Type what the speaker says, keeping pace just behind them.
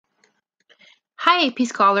Hi AP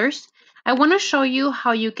Scholars! I want to show you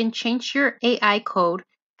how you can change your AI code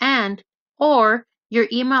and or your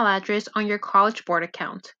email address on your College Board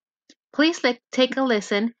account. Please take a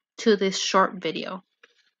listen to this short video.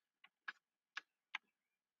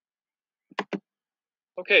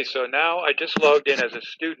 Okay, so now I just logged in as a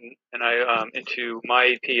student and I into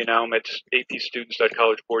MyAP and now I'm at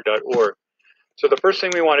apstudents.collegeboard.org. So the first thing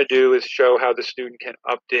we want to do is show how the student can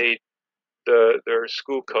update their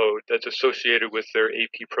school code that's associated with their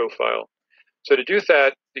AP profile. So to do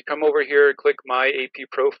that, you come over here and click My AP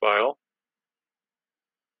Profile,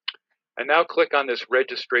 and now click on this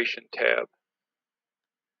Registration tab.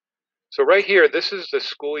 So right here, this is the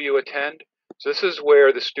school you attend. So this is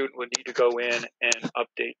where the student would need to go in and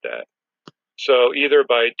update that. So either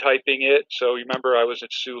by typing it, so remember I was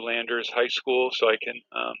at Sue Landers High School, so I can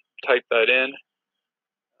type that in,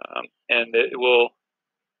 and it will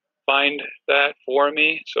find that for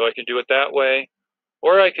me, so I can do it that way.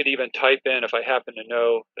 Or I could even type in, if I happen to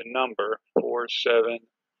know the number,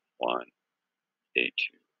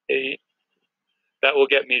 471828. That will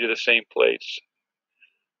get me to the same place.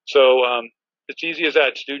 So it's easy as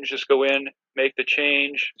that. Students just go in, make the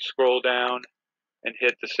change, scroll down, and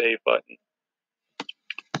hit the save button.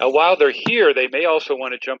 Now, while they're here, they may also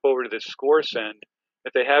want to jump over to the score send.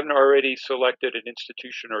 If they haven't already selected an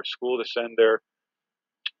institution or school to send their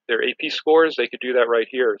AP scores, they could do that right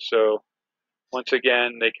here. So once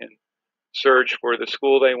again, they can search for the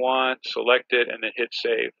school they want, select it, and then hit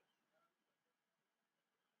save.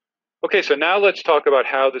 Okay, so now let's talk about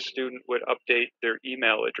how the student would update their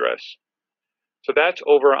email address. So that's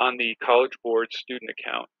over on the College Board student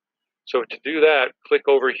account. So to do that, click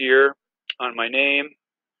over here on my name,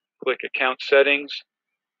 click Account Settings.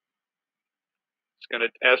 It's going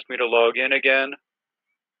to ask me to log in again,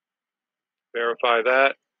 verify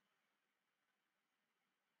that.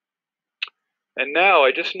 And now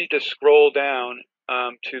I just need to scroll down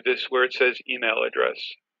to this where it says email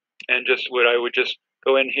address. And I would just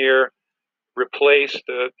go in here, replace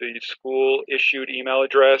the school issued email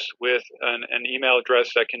address with an email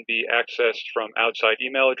address that can be accessed from outside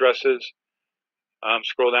email addresses.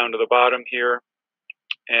 Scroll down to the bottom here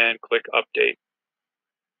and click update.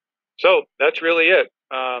 So that's really it.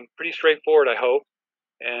 Pretty straightforward, I hope.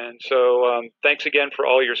 And so thanks again for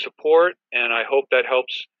all your support, and I hope that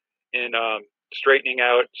helps in straightening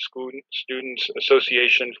out students'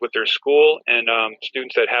 associations with their school and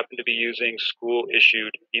students that happen to be using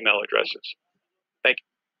school-issued email addresses. Thank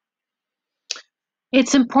you.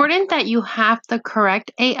 It's important that you have the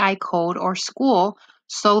correct AI code or school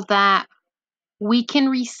so that we can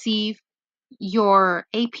receive your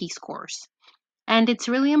AP scores. And it's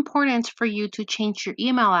really important for you to change your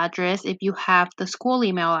email address if you have the school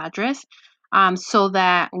email address, so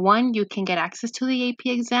that one, you can get access to the AP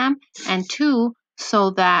exam, and two, so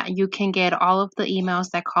that you can get all of the emails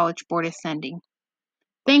that College Board is sending.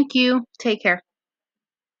 Thank you. Take care.